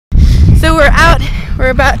we're out. We're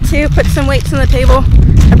about to put some weights on the table.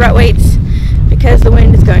 I brought weights because the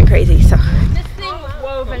wind is going crazy. So this thing was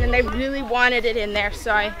woven and they really wanted it in there,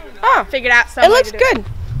 so I figured out some way to do it. It looks good.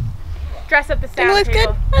 Dress up the sound table. It looks good.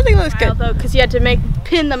 I think it looks good. Though, because you had to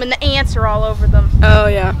pin them and the ants are all over them. Oh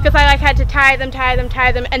yeah. Because I had to tie them,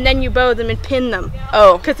 and then you bow them and pin them.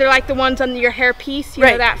 Oh. Because they're like the ones on your hair piece, you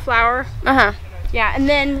know, that flower. Yeah, and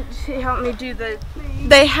then she helped me do the...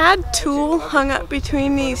 They had tulle hung up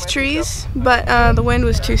between these trees, but the wind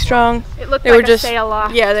was too strong. It looked like a sail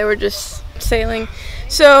off. Yeah, they were just sailing.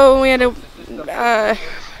 So we had to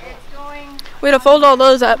fold all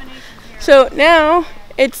those up. So now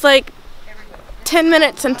it's like 10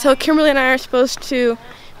 minutes until Kimberly and I are supposed to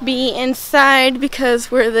be inside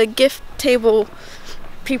because we're the gift table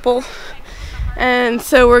people. And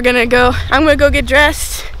so I'm gonna go get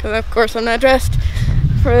dressed, because of course I'm not dressed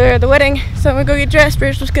for the wedding. So I'm gonna go get dressed.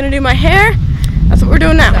 Rachel's gonna do my hair. That's what we're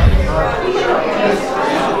doing now.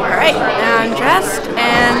 Alright, now I'm dressed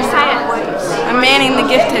and I'm manning the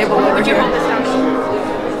gift table over here.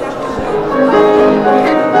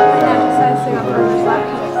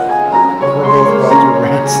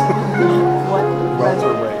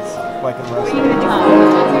 Like in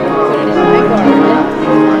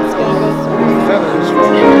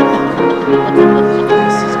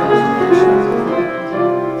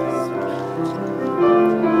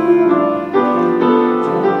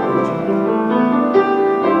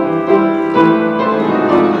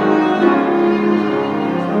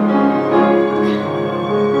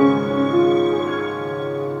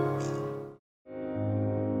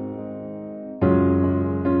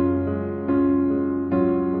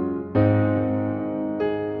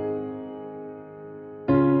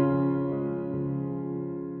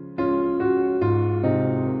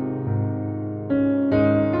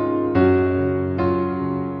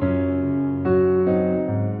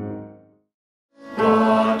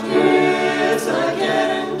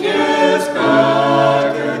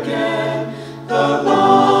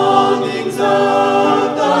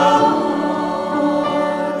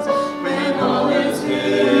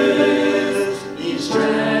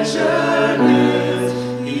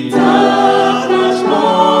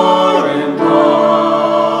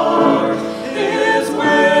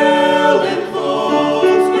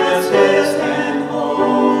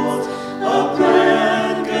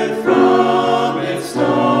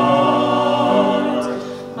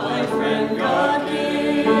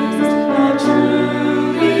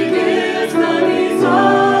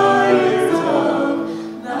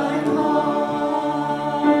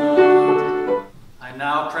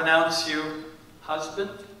husband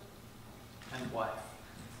and wife.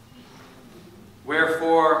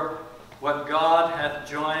 Wherefore, what God hath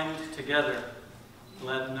joined together,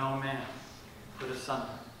 let no man put asunder.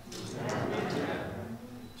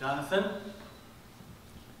 Jonathan,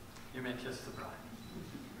 you may kiss the bride.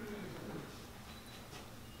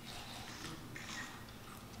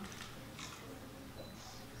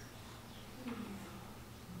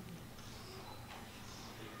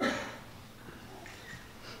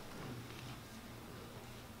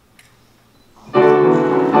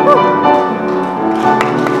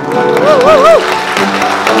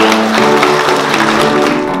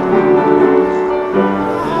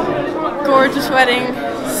 Gorgeous wedding,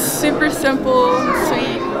 super simple,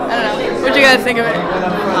 sweet. I don't know. What'd you guys think of it?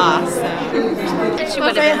 Awesome.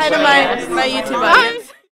 Well, say hi to my YouTube audience.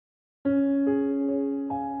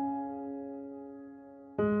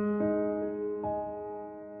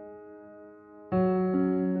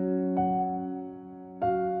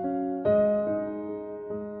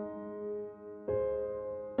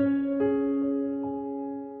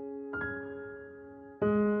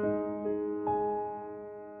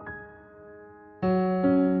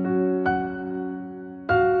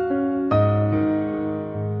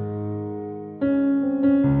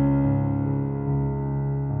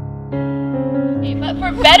 But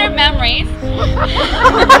for better memories.